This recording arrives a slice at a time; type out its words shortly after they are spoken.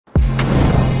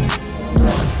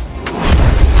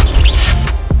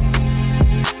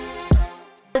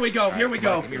we go. Here we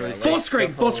go. Full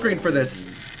screen for this.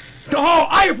 Oh,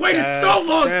 I have waited so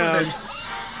long for this.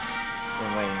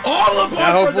 All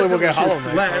aboard for the delicious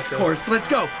last course. Let's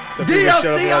go.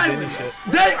 D.L.C. Island.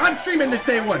 I'm streaming this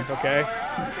day one. Okay.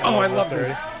 Oh, I love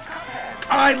this.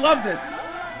 I love this.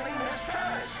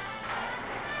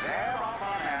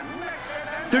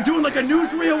 They're doing like a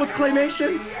newsreel with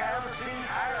claymation.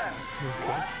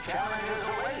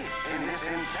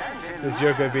 The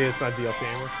joke would be it's not DLC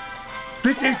anymore.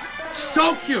 This is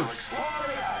so cute.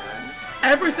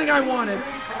 Everything I wanted.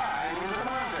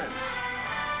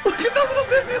 Look at the little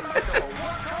Disneyland.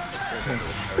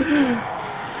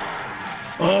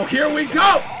 Oh, here we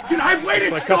go. Dude, I've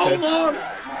waited like so Cuphead. long.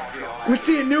 We're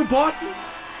seeing new bosses.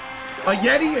 A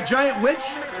Yeti, a giant witch.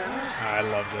 I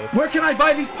love this. Where can I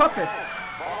buy these puppets?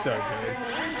 So good.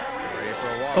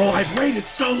 Oh, I've waited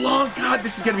so long. God,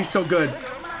 this is going to be so good.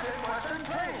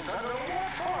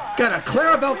 Got a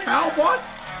Clarabelle cow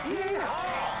boss?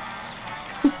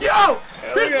 Yo,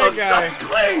 this looks so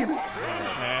clean.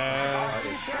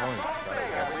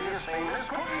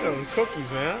 Those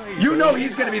cookies, man. You know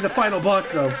he's going to be the final boss,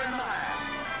 though.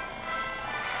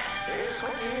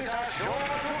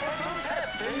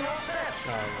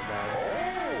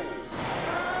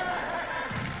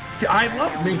 I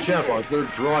love I mean, chatbots, they're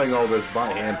drawing all this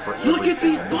by hand for everything. Look at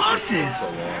these bosses!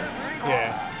 So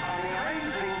yeah.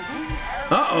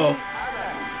 Uh-oh.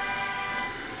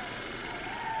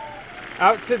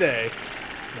 Out today.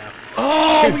 No.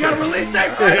 Oh, we got a release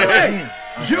date finally!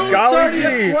 June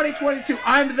 30th, 2022.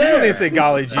 I'm there. They say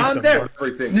golly gee I'm there.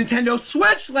 Nintendo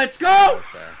Switch, let's go!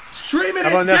 Streaming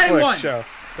it day one. Show.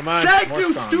 Come on. Thank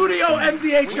you, Studio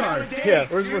MVHR. Yeah,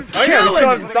 where's oh yeah, we still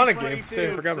have the Sonic games too.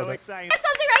 I forgot about that. That's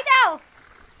something right now.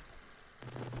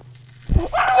 Yay!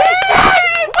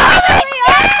 Finally!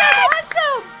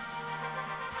 Awesome!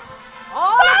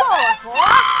 All aboard for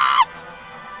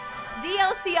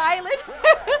D.L.C. Island.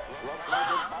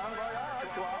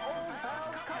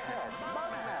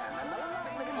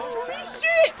 Holy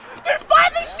shit! They're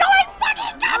finally showing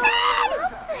fucking Cuphead! I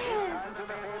love this.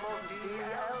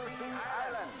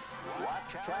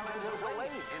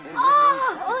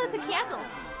 Oh, there's a candle.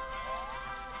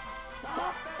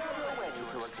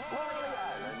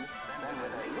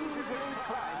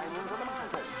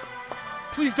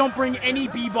 Please don't bring any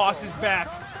bee bosses back.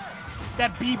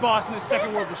 That bee boss in the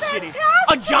second world was shitty. A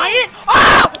fantastic. giant?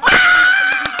 Ah!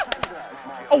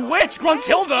 Ah! A witch,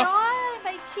 Gruntilda. Hey,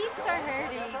 my cheeks are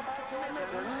hurting.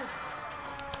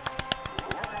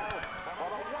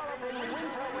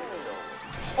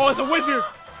 Oh, it's a wizard.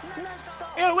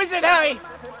 Hey, a wizard, hey.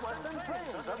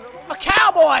 A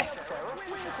cowboy.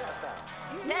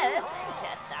 Chef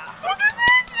Manchester.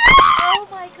 Oh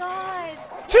my god.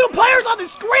 2 players on the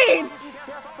screen.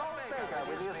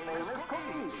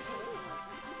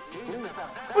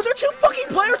 Was there 2 fucking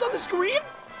players on the screen?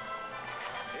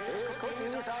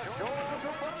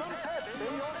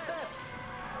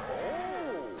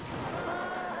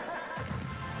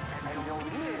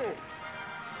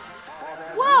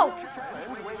 Whoa!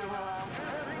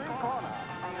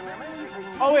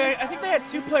 Oh wait, I think they had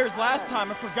 2 players last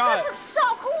time. I forgot. This is so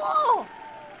cool!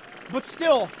 But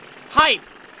still, hype.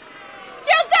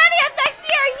 June 30th next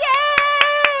year!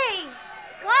 Yay!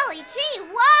 Golly gee,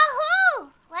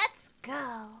 wahoo! Let's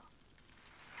go.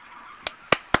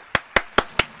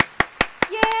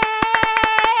 Yay!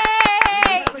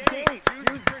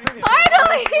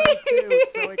 Finally!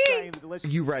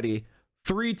 You ready?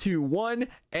 3, 2, 1,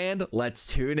 and let's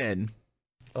tune in.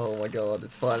 Oh my god,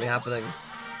 it's finally happening.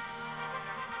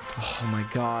 Oh my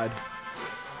god.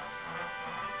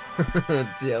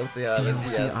 D.L.C. Island.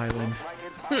 D.L.C. Island.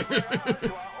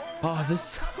 Oh,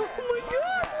 this. Oh my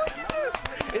god, look at this.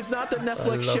 It's not the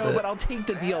Netflix show, but I'll take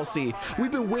the DLC.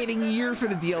 We've been waiting years for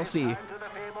the DLC.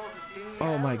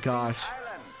 Oh my gosh.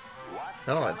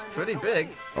 Oh, it's pretty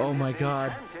big. Oh my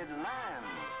god.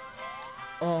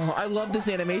 Oh, I love this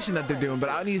animation that they're doing, but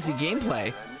I need to see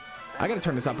gameplay. I gotta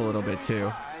turn this up a little bit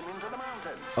too.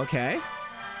 Okay.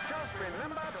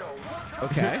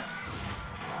 Okay.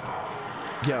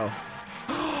 Yo.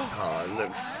 Oh, it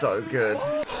looks so good.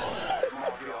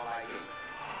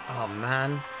 Oh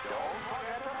man.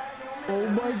 Oh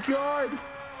my god.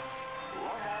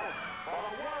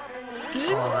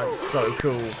 Oh, that's so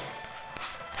cool.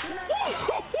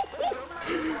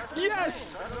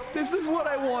 Yes! This is what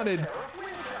I wanted.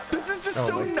 This is just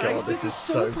so nice. God, this is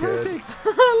so perfect.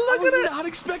 Look I was not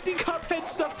expecting Cuphead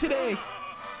stuff today.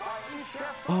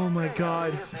 Oh my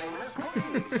god.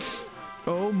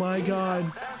 Oh my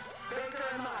god.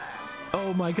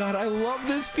 Oh my god, I love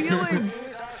this feeling.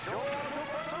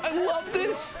 I love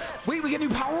this. Wait, we get new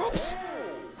power-ups?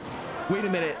 Wait a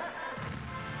minute.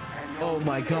 Oh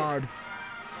my god.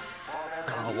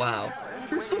 Oh wow.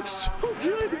 This looks so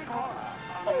good. I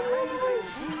love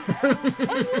this. I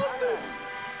love this.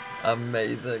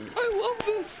 Amazing. I love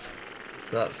this.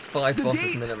 So that's 5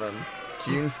 bosses minimum.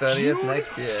 June 30th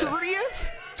next year. 30th?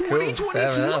 Cool, 2022?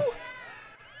 fair enough.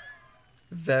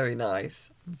 Very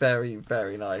nice. Very,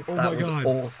 very nice. Oh that my was God.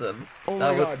 awesome. Oh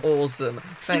that my was God. awesome.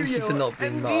 Thank you for not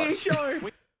being much.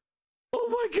 MDHR. Oh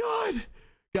my god.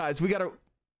 Guys, we gotta...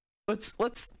 Let's...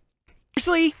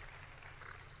 Seriously?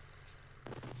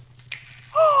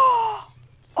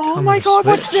 Oh my god,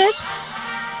 what's this?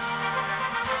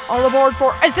 All aboard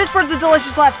for... Is this for the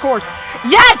delicious last course?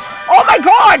 Yes! Oh my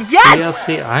god, yes!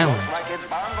 D.L.C. Island.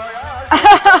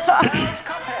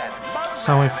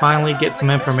 So we finally get some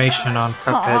information on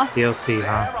Cuphead's DLC,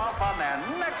 huh?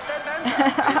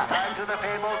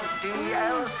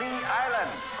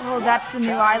 Oh, that's the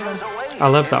new island. I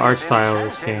love the art style of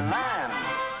this game.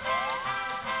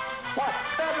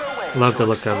 Love the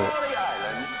look of it.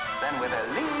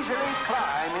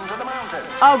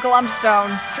 Oh,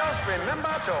 Glumstone.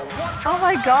 Oh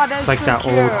my god, that's It's like so that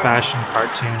cute. old-fashioned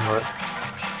cartoon look.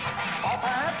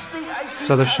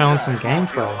 So they're showing some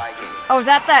gameplay. Oh, is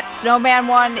that snowman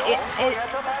one?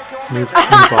 New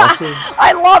bosses.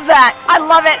 I love that! I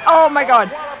love it! Oh my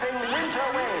god!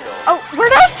 Oh, were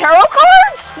those tarot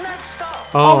cards?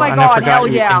 Oh, my and god, I forgot hell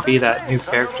you yeah. can be that new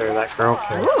character, that girl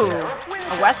character. Ooh,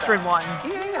 a western one.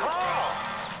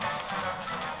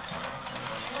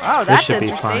 Oh, that's should be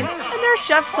interesting. fun. And there's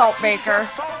Chef Saltbaker.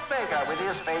 With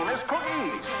his famous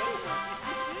cookies.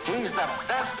 He's the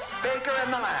best baker in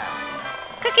the land.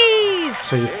 Cookies!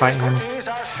 So you fight him, Cookies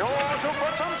are sure to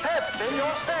put some pep in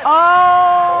your step.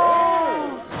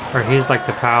 Oh! or he's like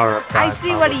the power-up guy. I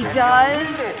see what he probably.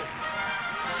 does.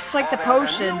 It's like the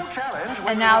potions.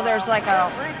 And now there's like a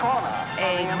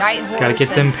night horse. Gotta get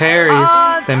them parries,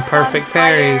 Oh, them perfect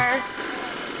parries. fire.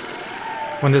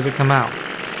 When does it come out?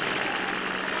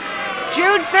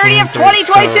 June 30th, June 30th,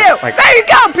 2022! so, like- There you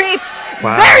go, peeps!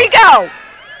 Wow. There you go! In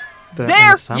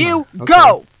There the summer. you Okay.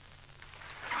 go!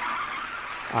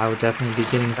 I would definitely be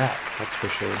getting that, that's for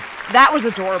sure. That was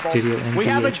adorable. Studio We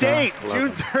have a MDHR, date, love June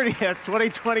it. 30th,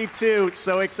 2022.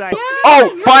 So excited.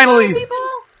 Oh, finally!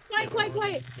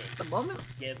 Quiet. The moment.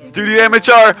 Studio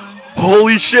MHR!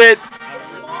 Holy shit!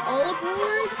 All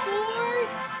aboard for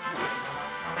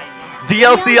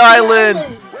D.L.C.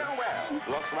 Island!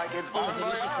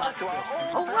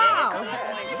 Oh wow!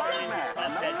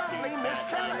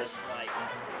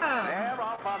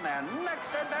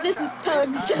 This is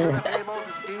Tugs.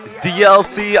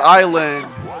 D.L.C. Island!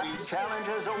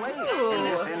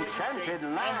 Ooh.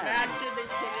 Imagine they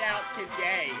put it out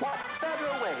today. What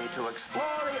better way to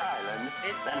explore the island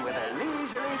than with a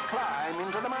leisurely climb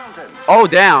into the mountains? Oh,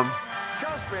 damn.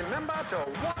 Just remember to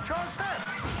watch your step.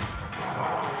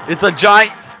 It's a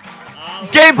giant...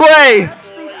 Gameplay!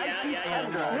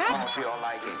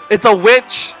 It's a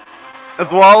witch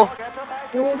as well.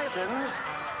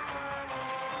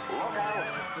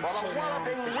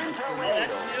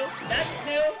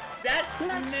 That's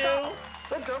new.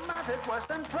 The dramatic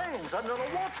western plains under the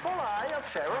watchful eye of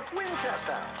Sheriff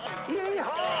Winchester.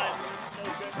 Yeehaw!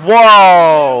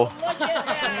 Whoa!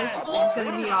 It's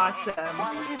gonna be awesome.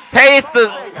 Hey, it's the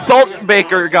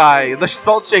Saltbaker guy, the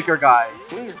salt shaker guy.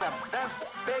 He's the best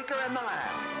baker in the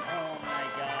land. Oh my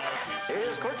god.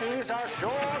 His cookies are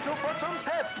sure to put some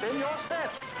pep in your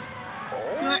step.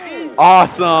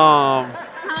 Awesome.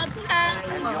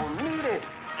 And you'll need it.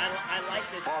 I like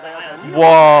this style.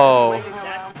 Whoa.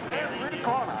 That's very new.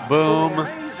 Boom.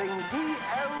 Amazing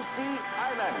D.L.C.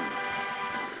 Island.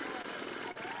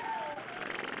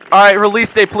 All right,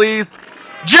 release date, please.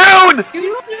 June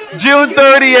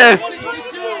 30th.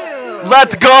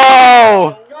 Let's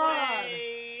go.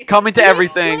 Coming to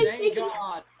everything.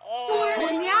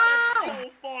 Oh, yeah. so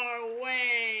far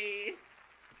away.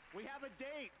 We have a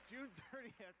date, June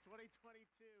 30th,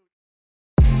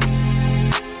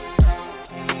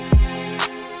 2022.